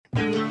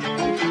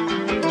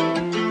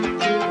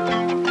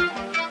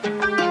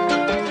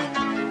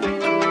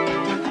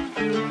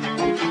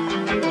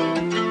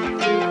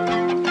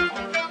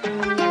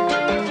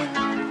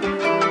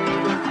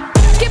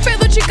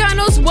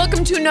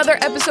to another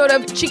episode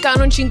of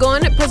Chicano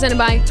Chingon, presented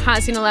by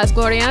Hasina Las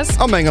Glorias.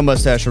 A Mango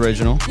Mustache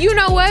original. You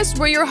know us,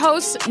 we're your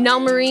hosts, Nell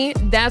Marie,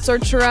 that's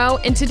Arturo,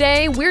 and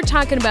today we're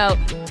talking about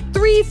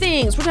three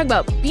things. We're talking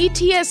about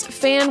BTS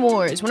fan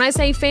wars. When I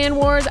say fan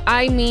wars,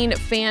 I mean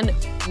fan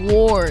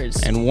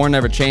wars. And war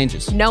never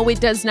changes. No,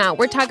 it does not.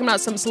 We're talking about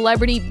some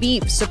celebrity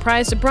beef.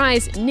 Surprise,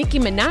 surprise, Nicki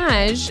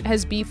Minaj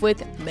has beef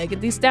with Megan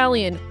Thee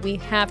Stallion. We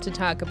have to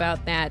talk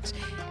about that.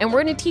 And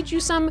we're going to teach you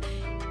some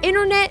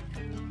internet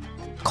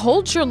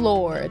culture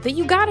lore that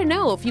you got to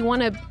know if you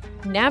want to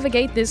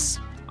navigate this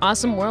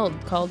awesome world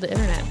called the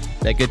internet.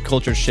 That good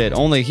culture shit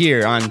only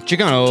here on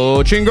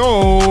Chicano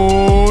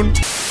Chingon.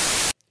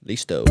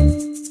 Listo.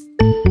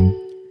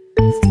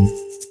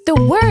 The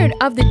word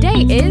of the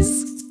day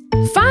is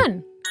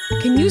fun.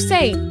 Can you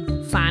say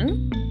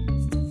fun?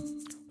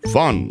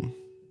 Fun.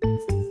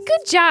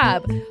 Good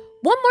job.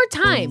 One more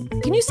time.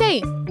 Can you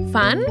say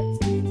fun?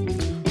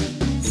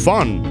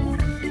 Fun.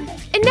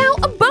 And now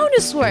a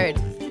bonus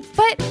word,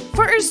 but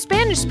for our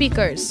Spanish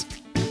speakers.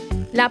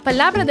 La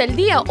palabra del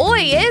día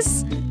hoy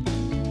es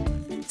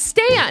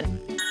stan.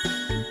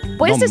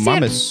 ¿Puedes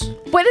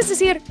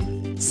decir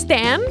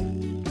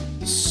stan?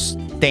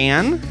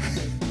 Stan?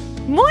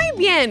 Muy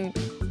bien.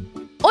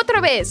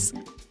 Otra vez.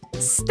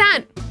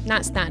 Stan.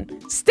 Not stan.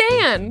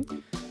 Stan.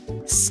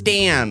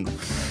 Stan.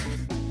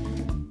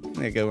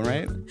 There you go,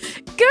 right?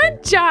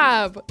 Good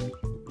job.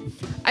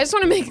 I just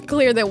want to make it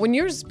clear that when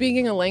you're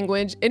speaking a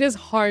language, it is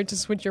hard to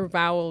switch your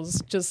vowels.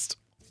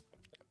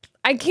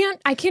 I can't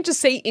just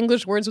say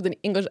English words with an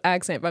English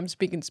accent if I'm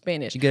speaking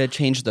Spanish. You gotta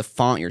change the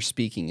font you're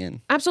speaking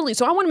in. Absolutely.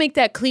 So I want to make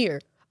that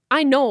clear.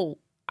 I know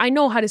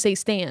how to say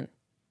stan,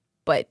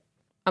 but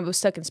I'm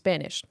stuck in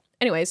Spanish.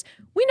 Anyways,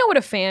 we know what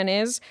a fan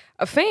is.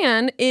 A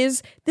fan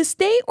is the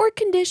state or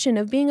condition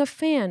of being a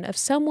fan of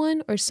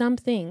someone or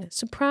something.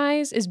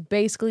 Surprise is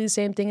basically the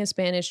same thing as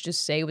Spanish,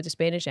 just say with a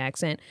Spanish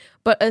accent.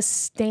 But a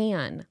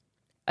stan?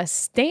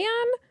 That's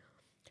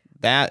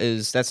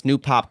new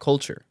pop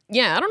culture.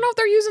 Yeah, I don't know if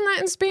they're using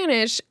that in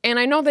Spanish, and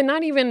I know that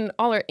not even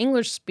all our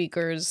English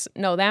speakers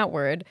know that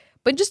word.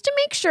 But just to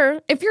make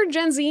sure, if you're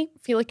Gen Z, I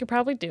feel like you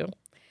probably do.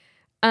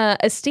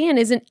 A stan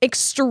is an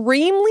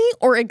extremely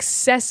or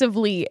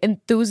excessively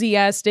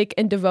enthusiastic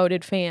and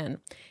devoted fan.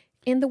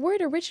 And the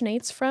word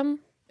originates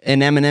from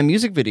An Eminem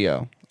music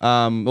video,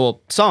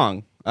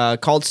 song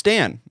called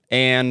Stan.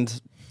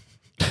 And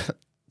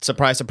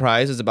surprise,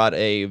 surprise, is about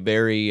a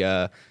very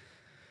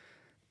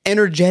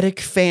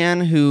energetic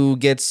fan who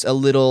gets a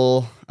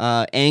little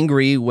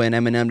angry when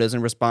Eminem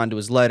doesn't respond to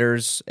his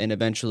letters and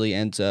eventually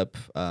ends up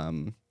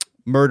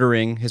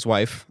murdering his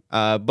wife.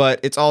 But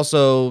it's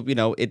also,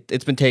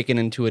 it's been taken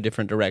into a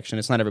different direction.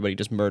 It's not everybody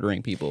just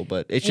murdering people,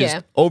 but it's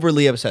just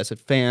overly obsessive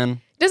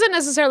fan. Doesn't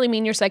necessarily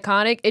mean you're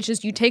psychotic. It's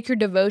just you take your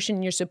devotion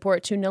and your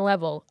support to a new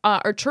level.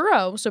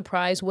 Arturo,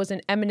 surprise, was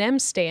an Eminem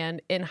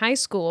stan in high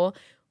school.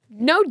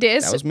 No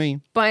diss. That was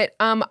me. But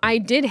I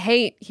did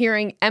hate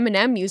hearing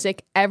Eminem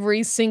music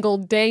every single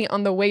day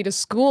on the way to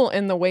school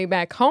and the way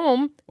back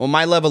home. Well,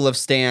 my level of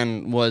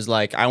stan was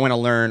like, I want to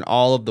learn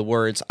all of the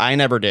words. I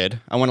never did.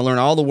 I want to learn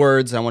all the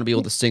words, and I want to be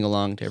able to sing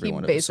along to every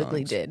one of the songs. He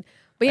basically did.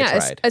 But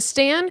yeah, a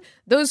stan,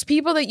 those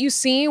people that you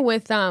see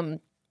with,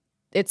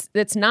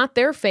 it's not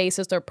their face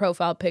as their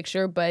profile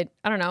picture, but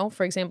I don't know,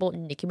 for example,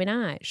 Nicki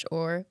Minaj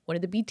or one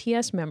of the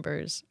BTS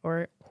members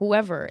or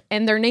whoever.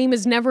 And their name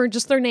is never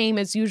just their name.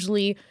 It's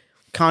usually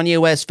Kanye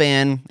West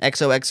fan,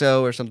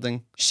 XOXO or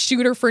something.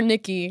 Shooter for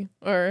Nicki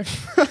or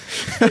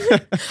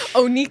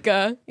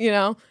Onika,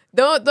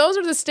 Those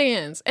are the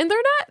stans. And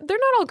they're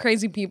not all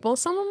crazy people.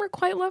 Some of them are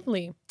quite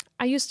lovely.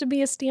 I used to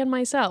be a stan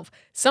myself.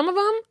 Some of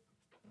them,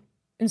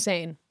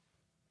 insane.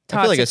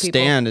 I feel like a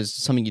stan is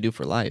something you do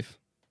for life.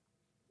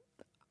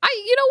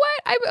 You know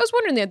what? I was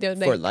wondering that the other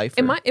day. For life.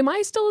 Am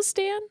I still a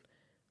stan?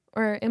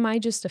 Or am I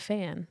just a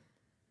fan?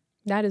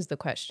 That is the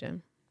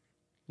question.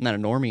 Not a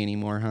normie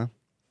anymore, huh?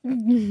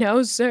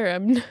 No, sir.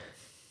 I'm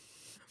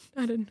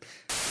not a...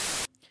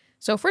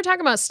 So if we're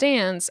talking about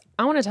stans,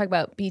 I want to talk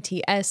about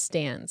BTS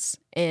stans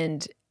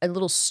and a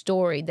little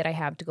story that I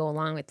have to go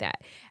along with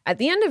that. At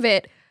the end of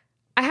it,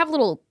 I have a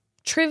little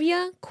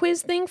trivia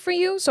quiz thing for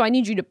you. So I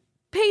need you to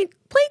play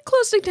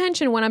close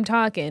attention when I'm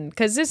talking,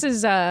 because this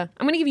is, I'm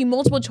going to give you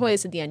multiple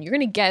choice at the end. You're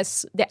going to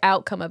guess the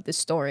outcome of the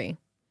story.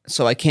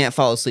 So I can't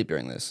fall asleep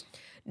during this?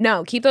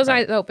 No, keep those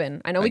eyes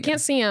open. I know we can't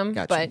see them,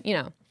 Gotcha.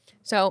 but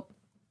So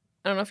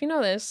I don't know if you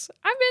know this.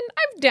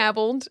 I've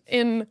dabbled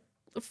in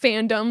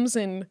fandoms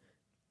and,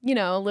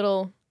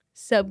 little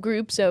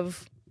subgroups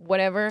of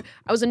whatever.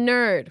 I was a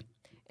nerd.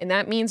 And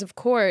that means, of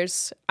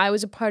course, I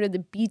was a part of the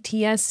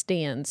BTS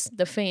stans,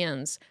 the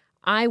fans.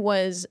 I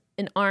was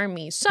an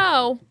army.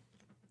 So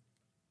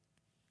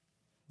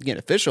You get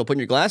official, putting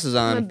your glasses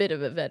on. I'm a bit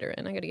of a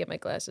veteran. I got to get my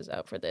glasses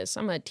out for this.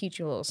 I'm going to teach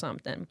you a little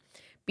something.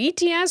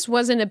 BTS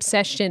was an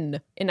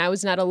obsession, and I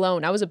was not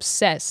alone. I was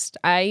obsessed.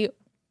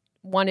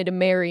 Wanted to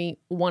marry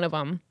one of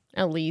them,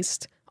 at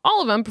least.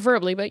 All of them,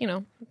 preferably, but,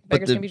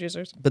 beggars can be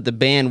choosers. But the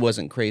band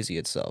wasn't crazy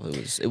itself.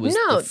 It was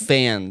the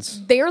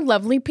fans. They are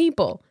lovely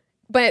people.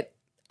 But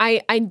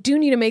I do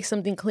need to make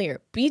something clear.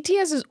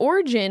 BTS's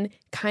origin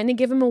kind of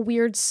gave him a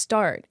weird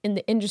start in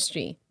the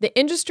industry. The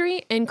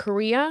industry in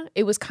Korea,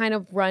 it was kind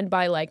of run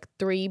by like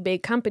 3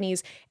 big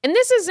companies. And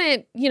this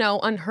isn't,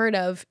 unheard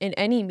of in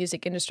any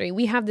music industry.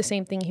 We have the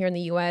same thing here in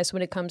the US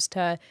when it comes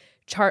to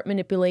chart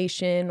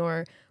manipulation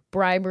or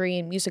bribery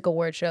in music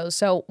award shows.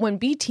 So when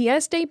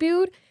BTS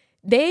debuted,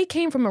 they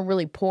came from a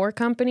really poor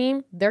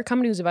company. Their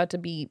company was about to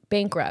be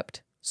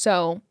bankrupt.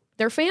 So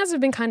their fans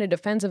have been kind of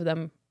defensive of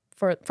them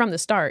from the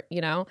start,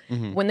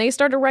 Mm-hmm. When they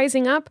started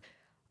rising up,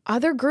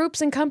 other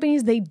groups and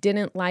companies, they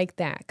didn't like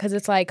that because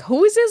it's like,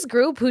 who is this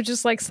group who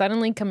just like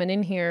suddenly coming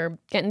in here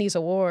getting these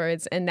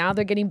awards and now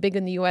they're getting big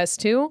in the US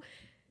too?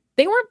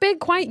 They weren't big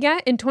quite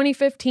yet in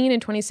 2015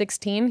 and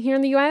 2016 here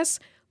in the US,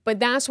 but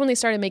that's when they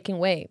started making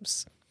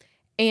waves.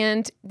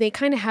 And they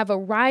kind of have a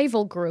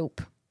rival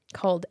group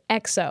called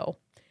EXO.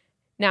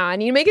 Now, I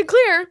need to make it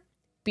clear,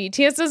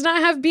 BTS does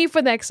not have beef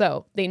with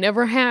EXO. They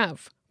never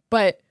have.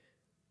 But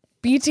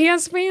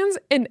BTS fans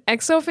and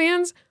EXO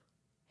fans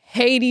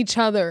hate each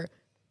other.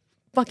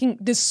 Fucking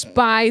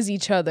despise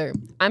each other.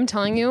 I'm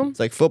telling you.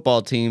 It's like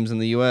football teams in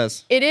the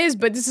U.S. It is,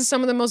 but this is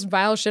some of the most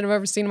vile shit I've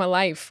ever seen in my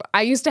life.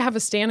 I used to have a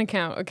Stan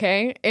account,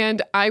 okay?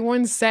 And I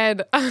once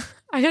said I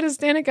had a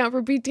Stan account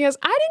for BTS.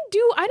 I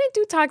didn't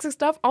do toxic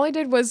stuff. All I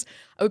did was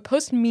I would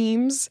post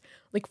memes,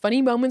 like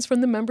funny moments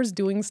from the members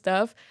doing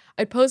stuff.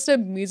 I'd post a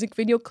music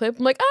video clip.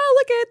 I'm like, oh,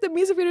 look at it. The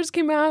music video just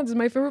came out. This is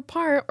my favorite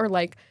part. Or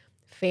like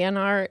fan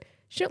art.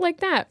 Shit like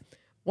that.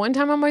 One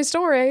time on my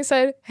story, I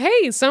said,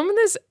 hey, some of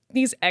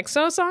these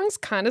EXO songs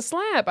kind of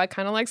slap. I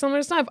kind of like some of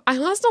their stuff. I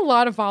lost a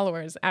lot of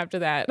followers after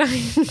that.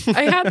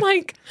 I had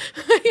like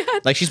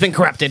she's been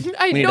corrupted.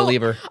 We need to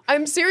leave her.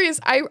 I'm serious.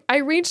 I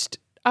reached,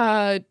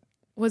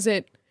 was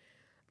it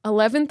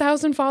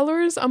 11,000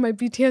 followers on my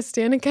BTS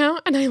Stan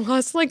account, and I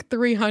lost like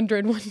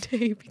 300 one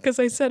day because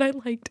I said I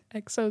liked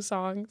EXO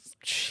songs.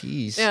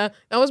 Jeez. Yeah,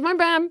 that was my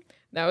bad.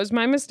 That was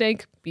my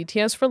mistake.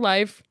 BTS for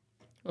life.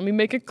 Let me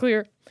make it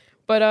clear.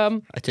 But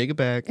I take it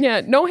back.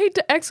 Yeah, no hate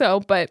to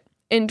EXO, but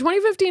in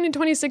 2015 and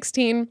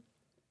 2016,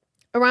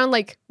 around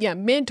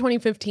mid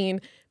 2015,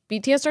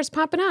 BTS starts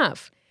popping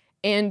off.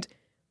 And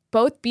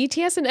both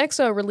BTS and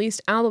EXO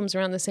released albums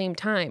around the same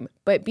time,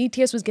 but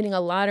BTS was getting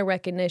a lot of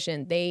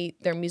recognition.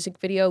 Their music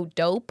video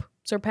Dope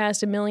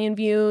surpassed 1 million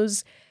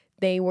views.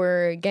 They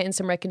were getting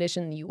some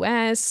recognition in the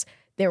US.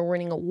 They were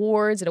winning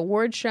awards at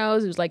award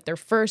shows. It was like their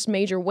first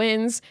major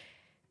wins.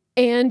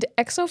 And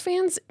EXO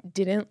fans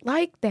didn't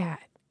like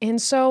that. And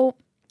so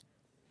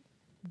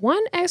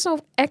one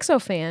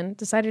EXO fan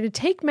decided to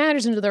take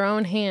matters into their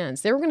own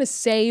hands. They were going to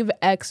save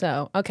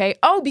EXO, okay?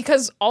 Oh,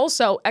 because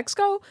also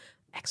EXO,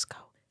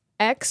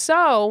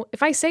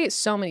 if I say it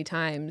so many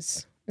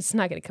times, it's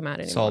not going to come out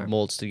anymore. It's all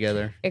molds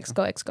together.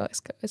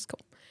 EXO.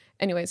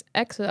 Anyways,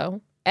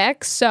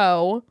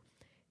 EXO,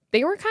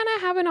 they were kind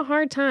of having a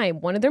hard time.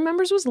 One of their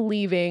members was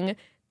leaving.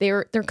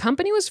 Their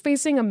company was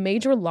facing a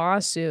major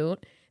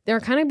lawsuit. They were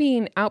kind of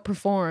being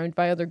outperformed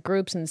by other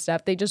groups and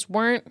stuff. They just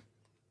weren't.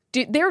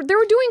 They were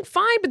doing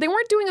fine, but they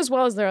weren't doing as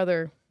well as their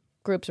other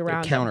groups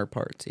around. Their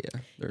counterparts,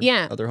 yeah.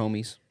 Yeah. Other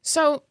homies.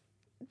 So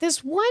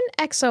this one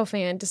EXO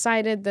fan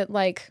decided that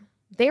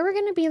they were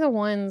going to be the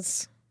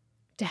ones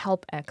to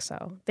help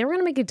EXO. They were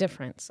going to make a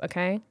difference,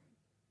 okay?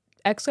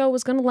 EXO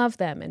was going to love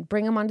them and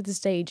bring them onto the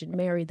stage and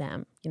marry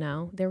them, They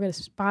were going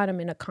to spot them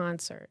in a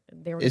concert.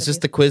 Is this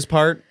the quiz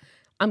part?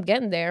 I'm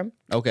getting there.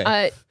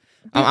 Okay.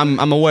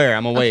 I'm aware.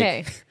 I'm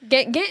awake.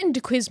 Okay. Get into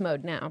quiz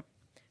mode now.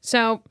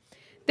 So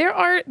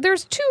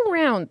there's two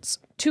routes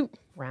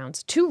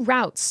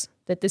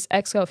that this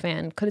EXO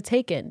fan could have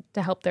taken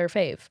to help their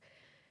fave.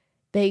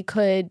 They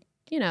could,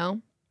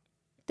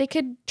 they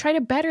could try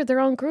to better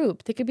their own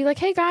group. They could be like,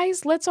 hey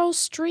guys, let's all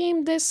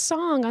stream this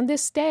song on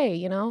this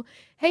day,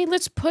 Hey,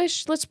 let's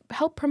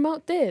help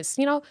promote this,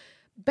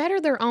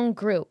 better their own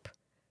group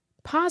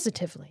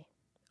positively.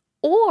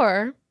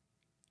 Or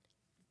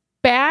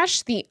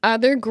bash the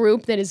other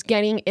group that is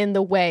getting in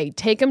the way.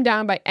 Take them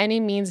down by any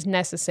means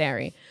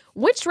necessary.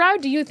 Which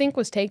route do you think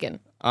was taken?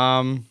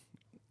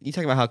 You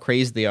talking about how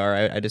crazy they are.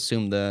 I'd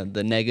assume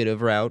the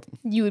negative route.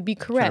 You would be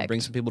correct. Trying to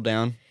bring some people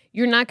down.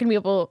 You're not going to be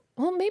able...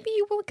 Well, maybe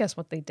you will guess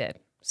what they did.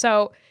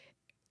 So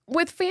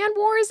with fan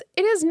wars,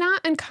 it is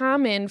not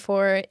uncommon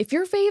for... If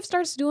your fave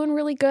starts doing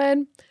really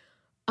good,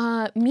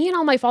 me and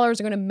all my followers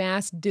are going to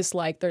mass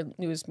dislike their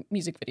newest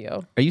music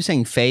video. Are you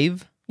saying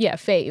fave? Yeah,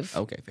 fave.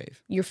 Okay, fave.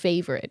 Your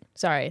favorite.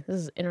 Sorry, this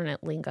is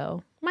internet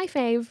lingo. My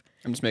fave.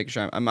 I'm just making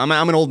sure. I'm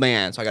an old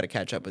man, so I got to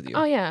catch up with you.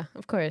 Oh, yeah,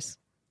 of course.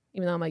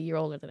 Even though I'm a year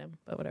older than him,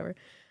 but whatever.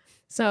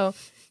 So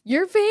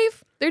your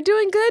fave, they're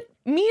doing good.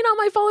 Me and all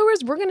my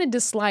followers, we're going to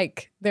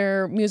dislike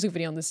their music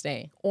video on this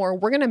day. Or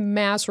we're going to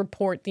mass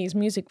report these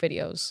music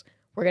videos.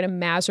 We're going to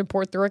mass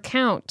report their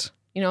account.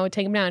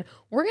 Take them down.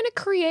 We're going to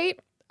create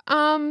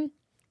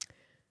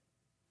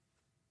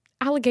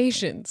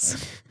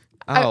allegations.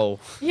 Oh.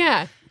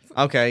 Yeah.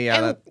 Okay, yeah,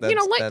 And,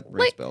 that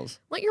rings bells.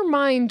 Let your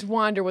mind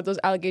wander what those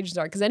allegations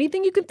are. Because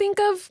anything you can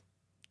think of,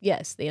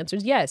 yes, the answer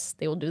is yes,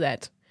 they will do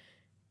that.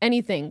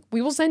 Anything.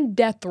 We will send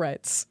death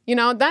threats.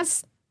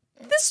 That's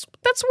that's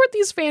what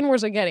these fan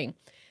wars are getting.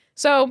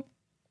 So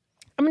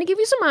I'm going to give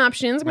you some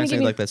options. I'm going to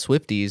give you like the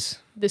Swifties.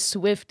 the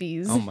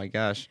Swifties. Oh my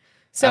gosh.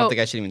 So I don't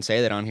think I should even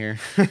say that on here.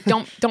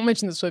 don't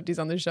mention the Swifties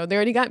on the show. They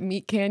already got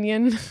Meat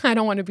Canyon. I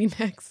don't want to be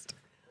next.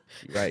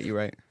 You're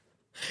right.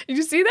 Did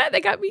you see that?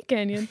 They got Meat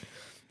Canyon.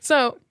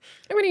 So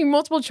I'm going to give you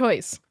multiple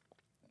choice.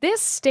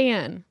 This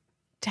stan,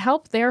 to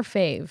help their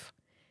fave,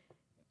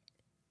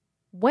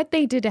 what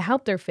they did to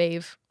help their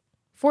fave,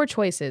 4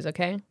 choices,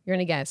 okay? You're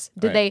going to guess.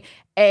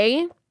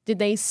 Did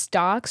they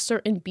stalk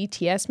certain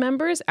BTS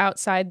members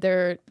outside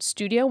their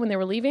studio when they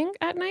were leaving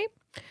at night?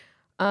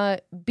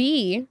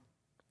 B,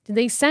 did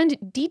they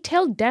send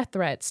detailed death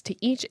threats to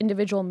each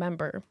individual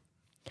member?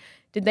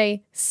 Did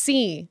they,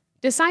 C,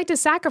 decide to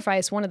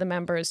sacrifice one of the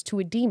members to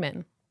a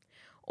demon?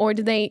 Or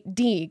did they,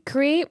 D,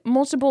 create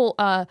multiple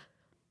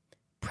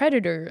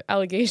predator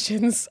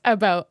allegations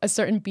about a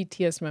certain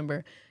BTS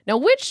member? Now,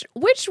 which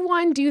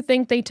one do you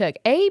think they took?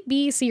 A,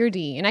 B, C, or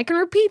D? And I can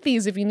repeat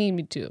these if you need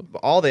me to.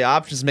 All the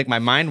options make my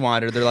mind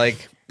wander. They're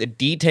like the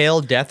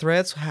detailed death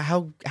threats.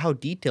 How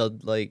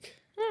detailed? Like,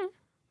 oh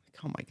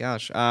my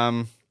gosh.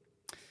 I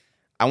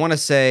want to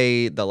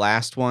say the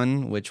last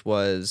one, which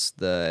was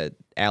the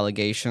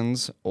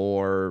allegations,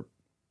 or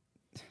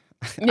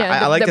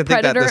I like to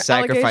think that the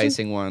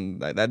sacrificing one.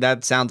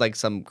 That sounds like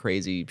some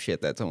crazy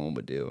shit that someone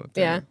would do.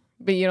 Yeah,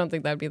 but you don't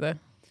think that'd be the...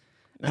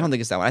 I don't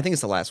think it's that one. I think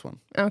it's the last one.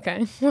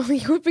 Okay. Well,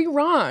 you would be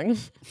wrong.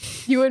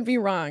 You would be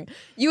wrong.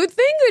 You would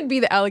think it would be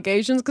the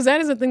allegations because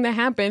that is a thing that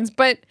happens.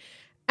 But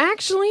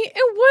actually,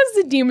 it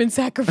was the demon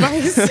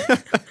sacrifice.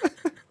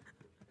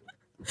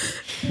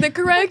 The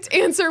correct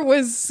answer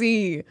was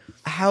C.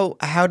 How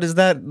does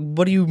that...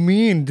 What do you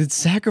mean? Did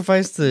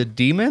sacrifice the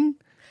demon?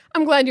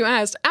 I'm glad you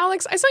asked.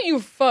 Alex, I sent you a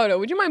photo.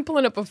 Would you mind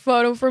pulling up a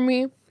photo for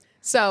me?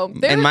 So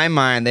in my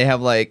mind, they have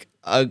like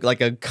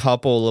a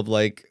couple of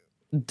like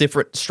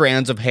different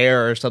strands of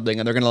hair or something,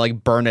 and they're gonna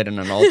like burn it in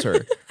an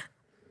altar.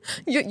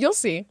 You'll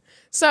see.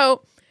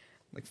 So,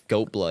 like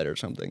goat blood or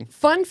something.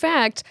 Fun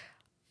fact: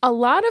 a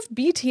lot of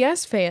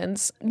BTS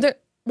fans,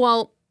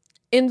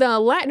 in the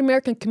Latin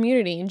American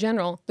community in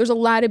general, there's a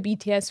lot of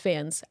BTS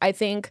fans. I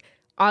think,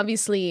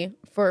 obviously,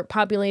 for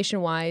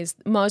population-wise,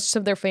 most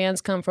of their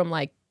fans come from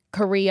like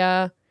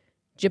Korea,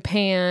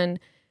 Japan,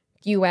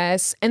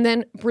 US, and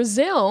then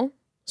Brazil,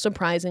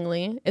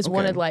 surprisingly, is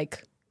one of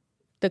like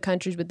the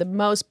countries with the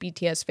most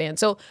BTS fans.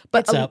 So,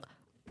 but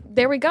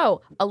there we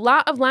go. A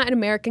lot of Latin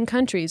American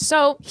countries.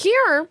 So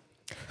here,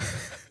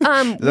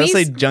 does that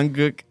say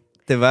Jungkook,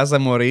 te vas a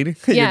morir?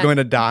 Yeah. You're going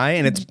to die,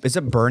 and is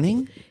it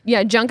burning?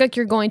 Yeah, Jungkook,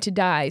 you're going to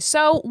die.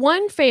 So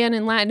one fan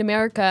in Latin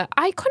America,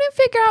 I couldn't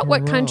figure out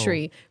what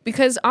country,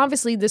 because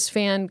obviously this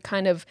fan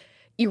kind of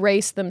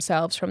erased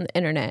themselves from the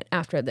internet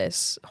after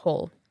this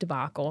whole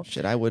debacle.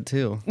 Shit, I would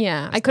too.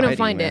 Yeah, I couldn't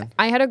find it.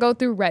 I had to go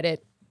through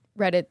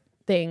Reddit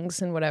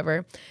things and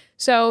whatever.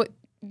 So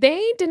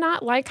they did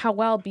not like how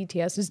well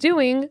BTS is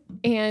doing,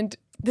 and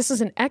this is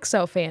an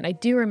EXO fan. I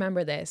do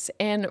remember this.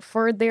 And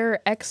for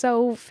their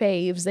EXO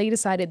faves, they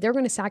decided they're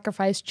going to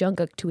sacrifice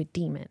Jungkook to a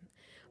demon.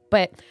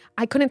 But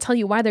I couldn't tell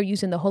you why they're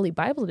using the Holy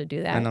Bible to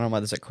do that. I don't know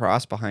why there's a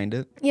cross behind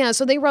it. Yeah,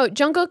 so they wrote,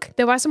 Jungkook,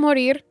 te vas a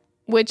morir,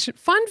 which,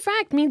 fun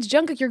fact, means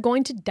Jungkook, you're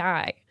going to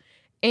die.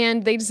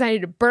 And they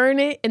decided to burn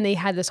it, and they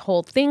had this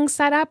whole thing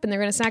set up, and they're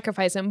going to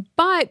sacrifice him.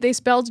 But they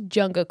spelled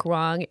Jungkook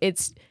wrong.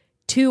 It's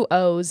 2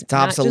 O's. It's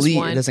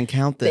obsolete. It doesn't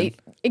count then.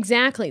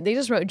 Exactly. They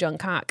just wrote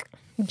Jungkook.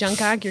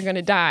 Jungkook, you're going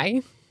to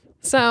die.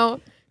 So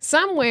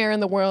somewhere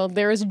in the world,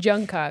 there is a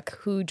Jungkook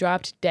who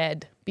dropped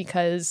dead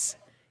because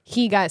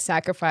he got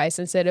sacrificed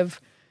instead of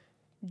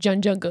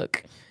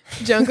Jungkook.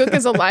 Jungkook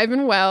is alive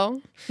and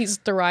well. He's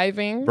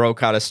thriving. Bro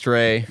caught a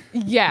stray.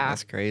 Yeah.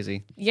 That's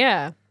crazy.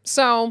 Yeah.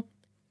 So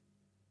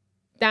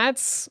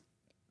that's...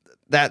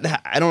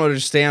 That I don't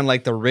understand,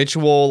 like, the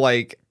ritual,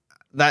 like,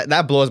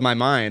 that blows my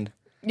mind.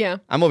 Yeah.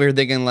 I'm over here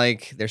thinking,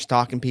 like, they're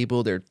stalking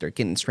people, they're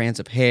getting strands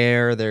of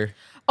hair,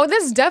 Oh,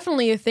 that's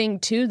definitely a thing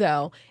too,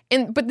 though.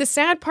 But the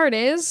sad part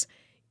is,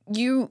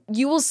 you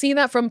will see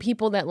that from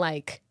people that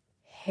like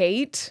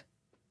hate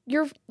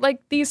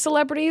these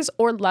celebrities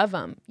or love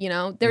them. You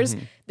know, there's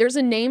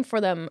a name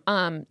for them.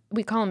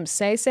 We call them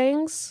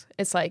sasaengs.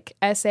 It's like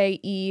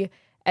SAESANGS,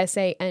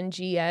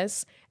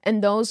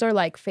 and those are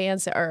like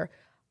fans that are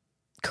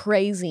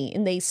crazy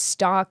and they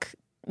stalk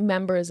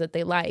members that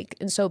they like.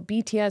 And so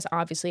BTS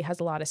obviously has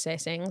a lot of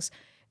sasaengs.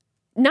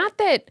 Not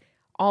that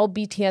all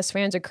BTS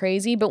fans are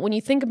crazy, but when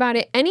you think about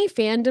it, any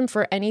fandom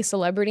for any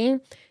celebrity,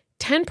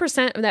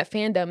 10% of that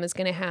fandom is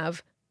going to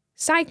have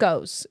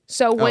psychos.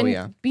 So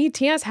when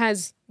BTS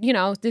has,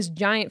 this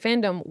giant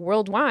fandom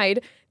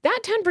worldwide, that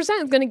 10%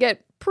 is going to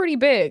get pretty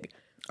big.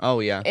 Oh,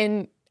 yeah.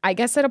 And I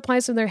guess that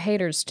applies to their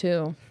haters,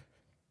 too.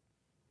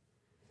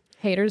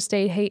 Haters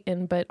stay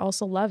hating, but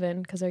also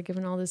loving because they're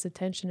giving all this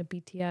attention to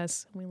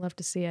BTS. We love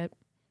to see it.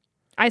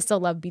 I still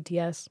love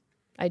BTS.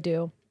 I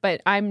do.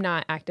 But I'm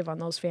not active on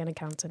those fan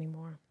accounts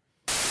anymore.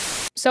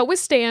 So with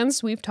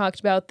stans, we've talked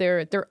about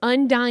their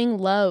undying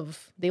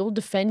love. They will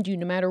defend you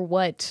no matter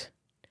what.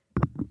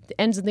 The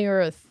ends of the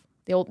earth.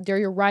 They're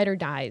your ride or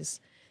dies.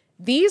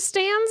 These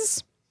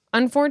stans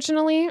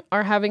unfortunately,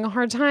 are having a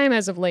hard time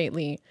as of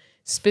lately.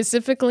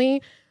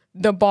 Specifically,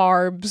 the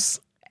Barbs.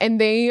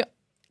 And I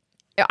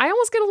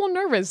almost get a little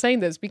nervous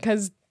saying this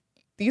because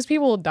these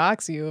people will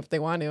dox you if they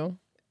want to.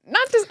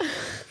 Not to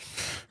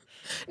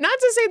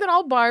say that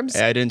all Barbs.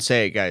 Hey, I didn't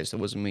say it, guys. That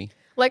wasn't me.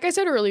 Like I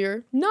said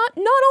earlier, not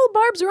all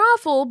Barbs are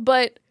awful,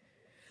 but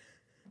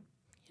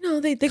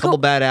they Couple go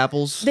bad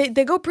apples. they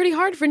go pretty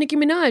hard for Nicki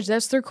Minaj.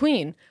 That's their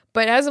queen.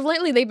 But as of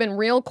lately, they've been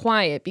real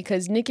quiet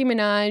because Nicki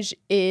Minaj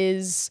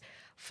is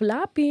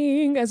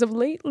flopping as of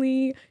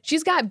lately.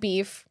 She's got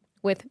beef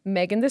with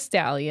Megan Thee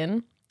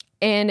Stallion,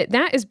 and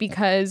that is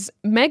because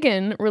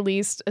Megan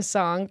released a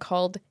song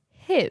called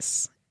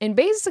Hiss. And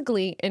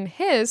basically, in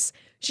Hiss,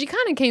 she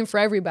kind of came for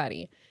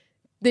everybody.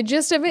 The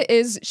gist of it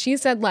is she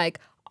said, like,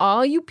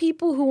 all you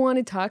people who want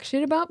to talk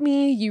shit about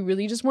me, you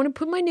really just want to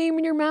put my name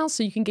in your mouth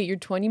so you can get your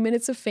 20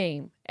 minutes of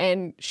fame.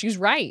 And she's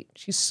right.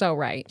 She's so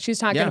right. She's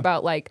talking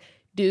about, like,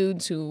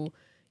 dudes who,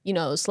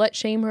 slut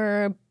shame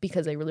her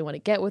because they really want to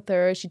get with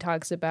her. She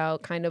talks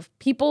about kind of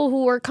people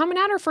who are coming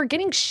at her for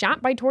getting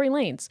shot by Tory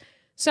Lanez.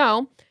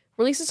 So,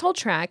 release this whole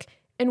track.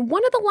 And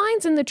one of the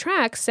lines in the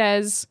track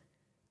says,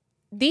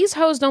 these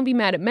hoes don't be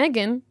mad at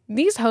Megan.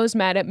 These hoes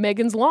mad at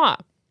Megan's Law.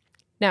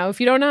 Now, if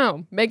you don't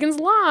know, Megan's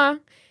Law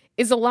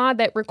is a law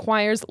that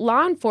requires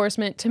law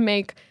enforcement to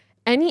make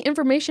any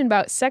information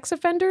about sex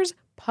offenders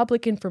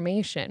public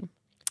information.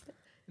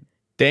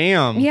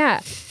 Damn.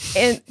 Yeah.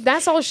 And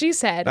that's all she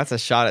said. That's a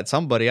shot at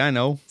somebody I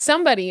know.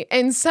 Somebody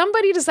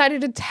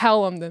decided to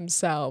tell them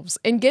themselves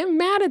and get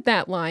mad at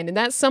that line. And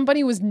that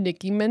somebody was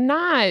Nicki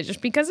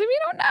Minaj. Because if you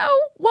don't know,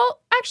 well,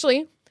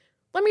 actually,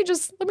 let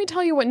me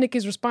tell you what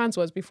Nicki's response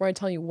was before I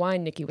tell you why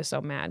Nicki was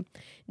so mad.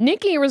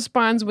 Nicki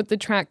responds with the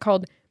track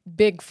called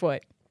Bigfoot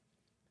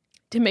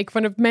to make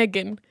fun of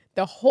Megan.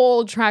 The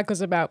whole track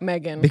was about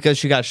Megan. Because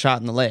she got shot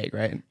in the leg,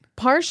 right?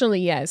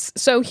 Partially, yes.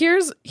 So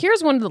here's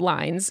one of the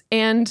lines,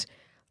 and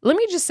let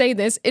me just say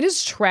this. It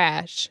is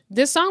trash.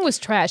 This song was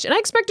trash, and I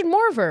expected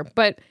more of her,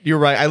 but you're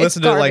right. I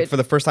listened to it like for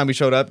the first time we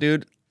showed up,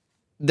 dude.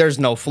 There's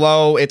no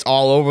flow. It's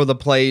all over the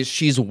place.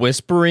 She's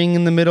whispering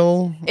in the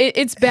middle.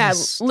 It's bad.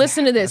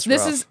 Listen to this.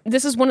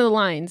 This is one of the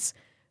lines.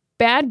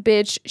 Bad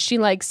bitch, she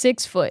like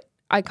 6 foot.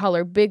 I call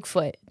her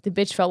Bigfoot. The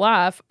bitch fell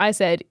off. I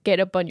said, get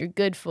up on your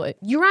good foot.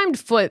 You rhymed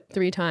foot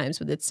 3 times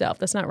with itself.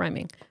 That's not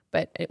rhyming,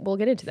 but we'll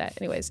get into that.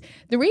 Anyways,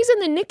 the reason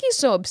that Nicki's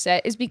so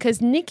upset is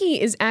because Nicki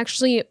is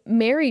actually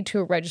married to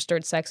a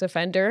registered sex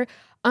offender,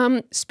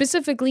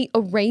 specifically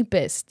a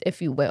rapist,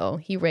 if you will.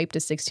 He raped a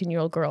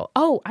 16-year-old girl.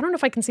 Oh, I don't know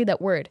if I can say that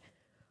word.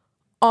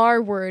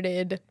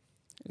 R-worded.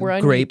 We're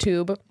on Grape.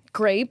 YouTube.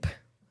 Grape.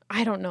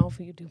 I don't know if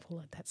you do pull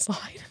up that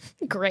slide.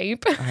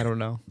 Grape. I don't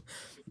know.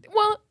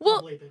 Well,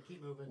 we'll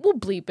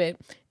bleep it.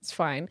 It's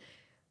fine.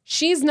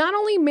 She's not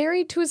only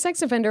married to a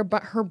sex offender,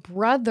 but her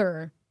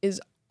brother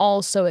is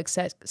also a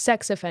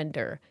sex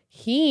offender.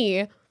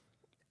 He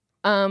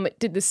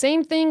did the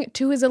same thing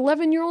to his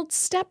 11-year-old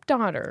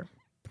stepdaughter.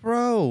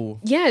 Bro.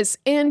 Yes,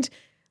 and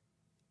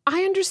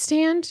I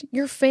understand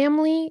your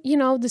family,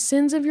 the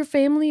sins of your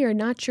family are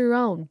not your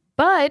own.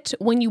 But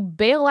when you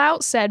bail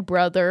out said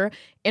brother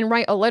and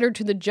write a letter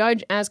to the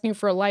judge asking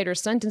for a lighter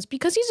sentence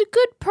because he's a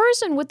good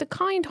person with a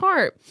kind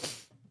heart,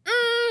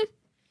 I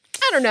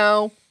don't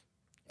know.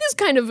 This is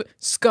kind of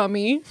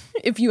scummy,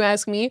 if you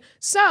ask me.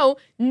 So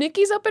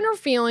Nicki's up in her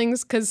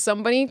feelings because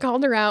somebody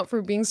called her out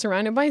for being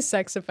surrounded by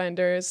sex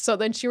offenders. So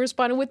then she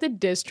responded with a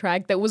diss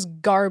track that was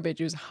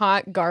garbage. It was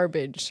hot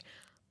garbage.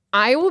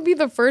 I will be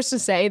the first to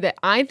say that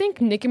I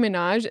think Nicki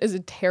Minaj is a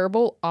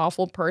terrible,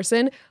 awful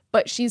person,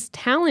 but she's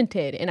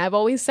talented. And I've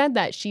always said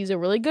that. She's a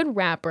really good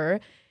rapper.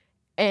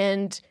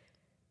 And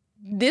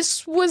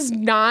this was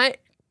not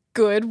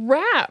good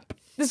rap.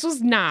 This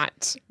was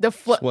not.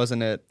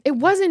 Wasn't it? It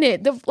wasn't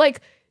it.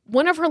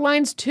 One of her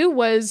lines, too,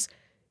 was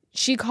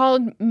she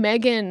called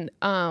Megan,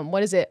 a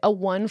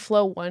one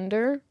flow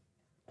wonder.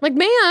 Like,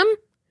 ma'am,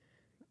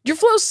 your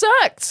flow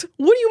sucked.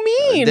 What do you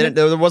mean?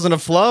 There wasn't a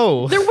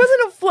flow. There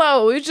wasn't a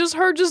flow. It was just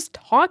her just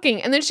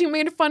talking. And then she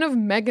made fun of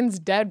Megan's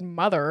dead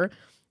mother,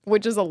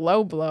 which is a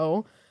low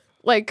blow.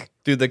 Like,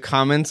 dude, the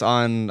comments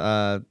on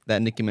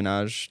that Nicki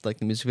Minaj, like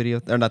the music video,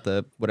 or not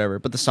the whatever,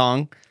 but the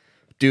song,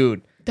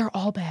 dude. They're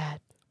all bad.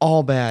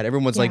 All bad.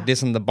 Everyone's like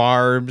dissing the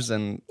Barbs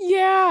and...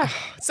 Yeah.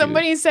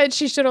 Somebody said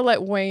she should have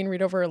let Wayne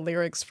read over her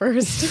lyrics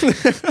first.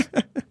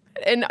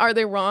 And are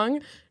they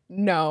wrong?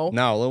 No.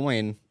 No, Lil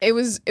Wayne. It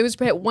was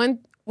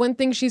one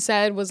thing she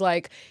said was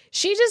like,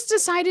 she just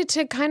decided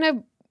to kind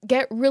of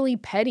get really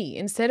petty.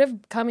 Instead of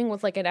coming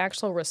with like an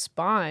actual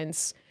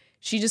response,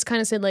 she just kind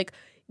of said like,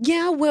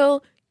 yeah,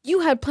 well,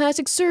 you had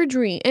plastic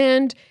surgery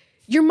and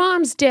your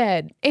mom's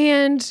dead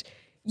and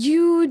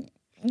you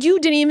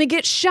didn't even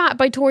get shot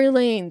by Tory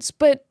Lanez,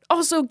 but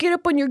also get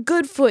up on your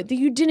good foot that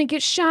you didn't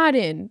get shot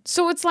in.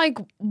 So it's like,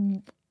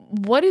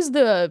 what is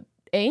the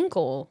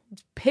angle?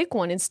 Pick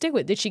one and stick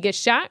with it. Did she get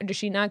shot or did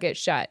she not get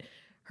shot?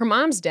 Her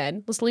mom's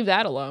dead. Let's leave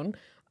that alone.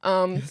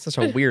 That's such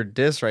a weird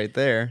diss right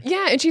there.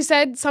 Yeah, and she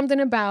said something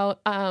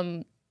about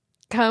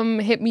come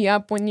hit me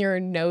up when your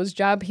nose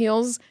job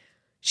heals.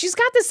 She's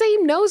got the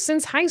same nose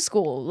since high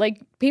school.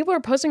 Like, people are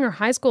posting her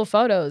high school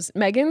photos,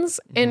 Megan's,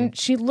 and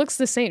she looks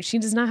the same. She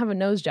does not have a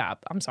nose job.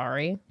 I'm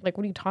sorry. Like,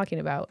 what are you talking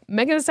about?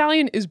 Megan Thee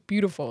Stallion is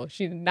beautiful.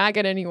 She did not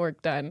get any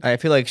work done. I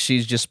feel like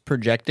she's just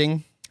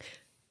projecting.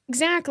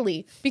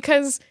 Exactly.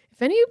 Because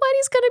if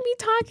anybody's going to be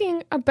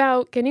talking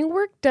about getting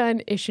work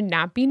done, it should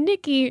not be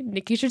Nicki.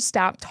 Nicki should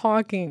stop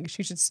talking.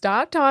 She should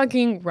stop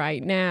talking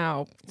right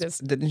now. She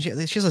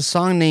has a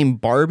song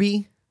named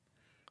Barbie.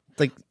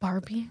 Like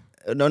Barbie?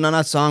 No,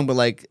 not song, but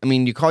like, I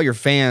mean, you call your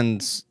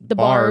fans The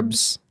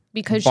Barbs.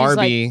 Because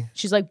Barbie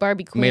she's like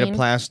Barbie Queen. made of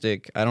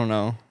plastic. I don't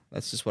know.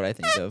 That's just what I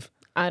think of.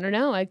 I don't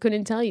know. I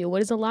couldn't tell you.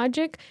 What is the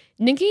logic?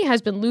 Nicki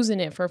has been losing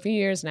it for a few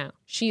years now.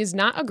 She is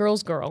not a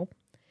girl's girl.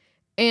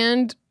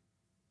 And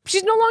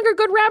she's no longer a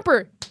good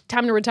rapper.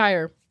 Time to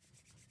retire.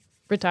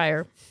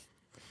 Retire.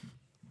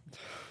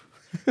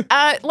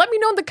 Let me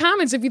know in the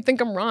comments if you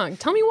think I'm wrong.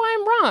 Tell me why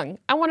I'm wrong.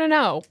 I want to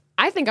know.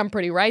 I think I'm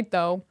pretty right,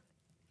 though.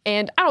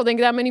 And I don't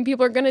think that many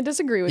people are going to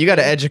disagree with me. You got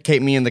to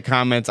educate me in the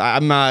comments.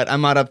 I'm not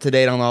up to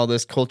date on all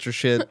this culture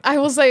shit. I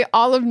will say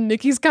all of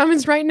Nicki's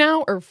comments right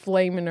now are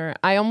flaming her.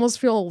 I almost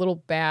feel a little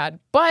bad,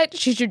 but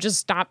she should just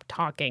stop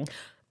talking.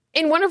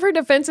 And one of her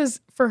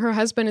defenses for her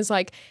husband is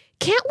like,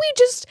 can't we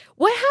just,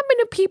 what happened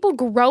to people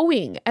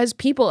growing as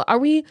people? Are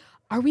we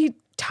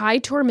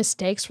tied to our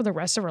mistakes for the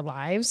rest of our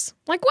lives?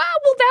 Like,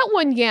 well, that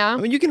one, yeah. I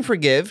mean, you can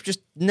forgive, just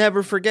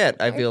never forget.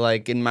 I feel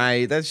like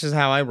that's just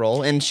how I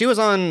roll. And she was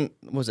on,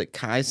 was it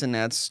Kai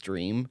Cenat's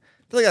stream?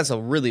 I feel like that's a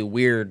really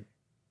weird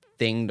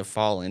thing to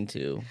fall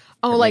into.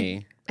 Oh, like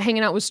me.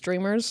 Hanging out with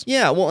streamers?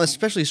 Yeah, well,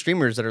 especially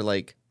streamers that are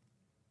like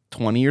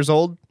 20 years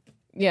old.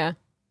 Yeah.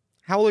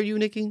 How old are you,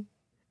 Nicki?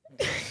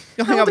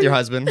 Go hang out with your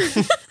husband.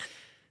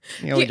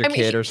 Hang out with your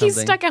kid or something.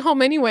 He's stuck at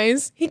home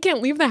anyways. He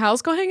can't leave the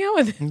house. Go hang out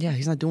with him. Yeah,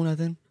 he's not doing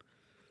nothing.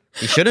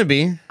 He shouldn't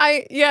be.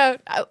 I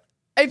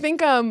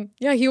think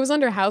he was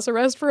under house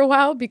arrest for a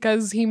while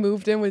because he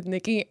moved in with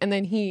Nicki and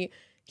then he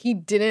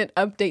didn't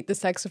update the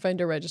sex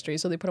offender registry,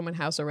 so they put him on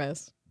house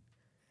arrest.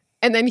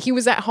 And then he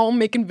was at home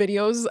making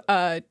videos,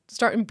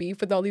 starting beef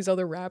with all these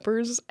other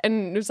rappers,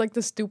 and it was like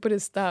the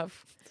stupidest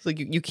stuff. It's like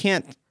you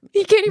can't.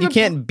 He can't even. You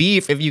can't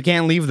beef if you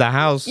can't leave the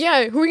house.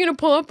 Yeah, who are you gonna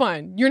pull up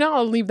on? You're not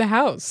allowed to leave the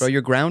house. Bro,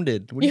 you're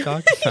grounded. What are you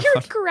talking about?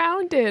 You're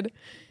grounded.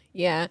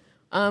 Yeah.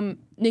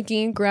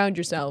 Nicki, ground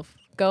yourself.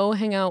 Go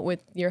hang out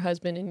with your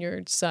husband and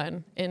your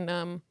son.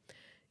 And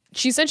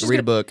she said she's read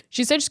a book.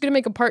 She said she's gonna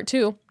make a part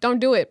 2. Don't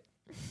do it.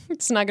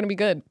 It's not gonna be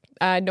good.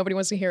 Nobody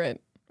wants to hear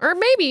it. Or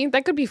maybe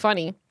that could be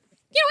funny.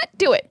 You know what?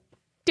 Do it.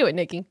 Do it,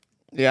 Nicki.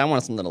 Yeah, I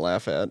want something to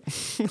laugh at.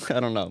 I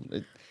don't know.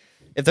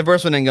 If the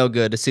first one didn't go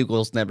good, the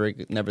sequel's never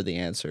the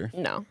answer.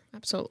 No,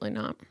 absolutely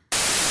not.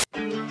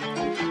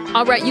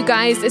 All right, you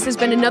guys, this has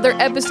been another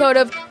episode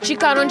of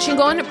Chicano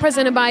Chingon,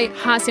 presented by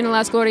Haciendo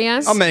Las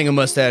Glorias. A Mango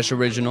Mustache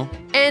original.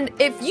 And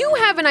if you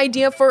have an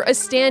idea for a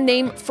stand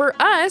name for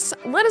us,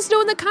 let us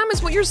know in the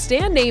comments what your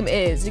stand name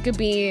is. It could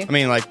be... I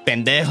mean, like,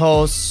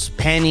 pendejos,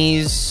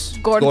 pennies,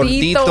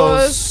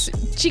 gorditos,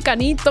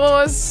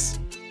 chicanitos.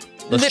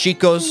 Los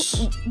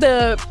chicos.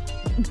 The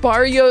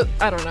barrio...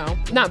 I don't know.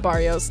 Not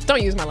barrios.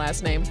 Don't use my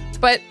last name.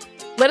 But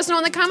let us know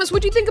in the comments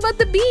what you think about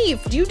the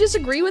beef. Do you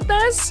disagree with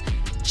us?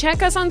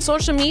 Check us on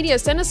social media.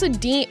 Send us a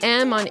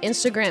DM on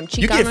Instagram. Chicano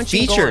you get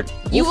featured.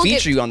 Chingon. We'll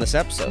feature you on this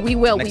episode. We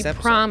will. We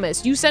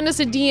promise. You send us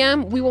a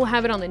DM, we will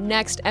have it on the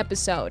next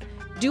episode.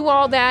 Do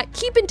all that.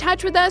 Keep in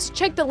touch with us.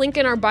 Check the link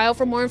in our bio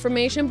for more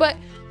information. But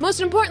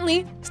most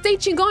importantly, stay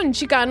chingon,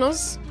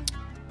 Chicanos.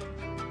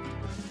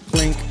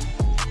 Clink.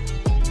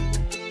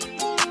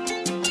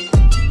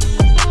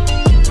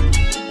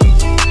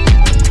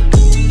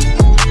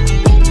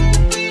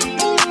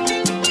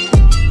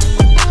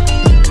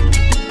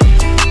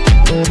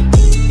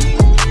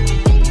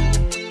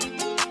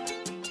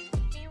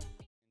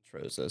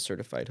 Intro's a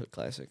certified hood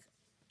classic.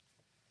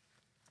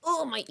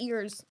 Oh, my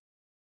ears.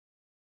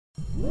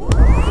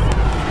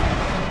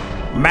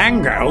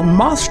 Mango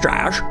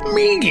Mustache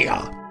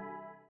Media.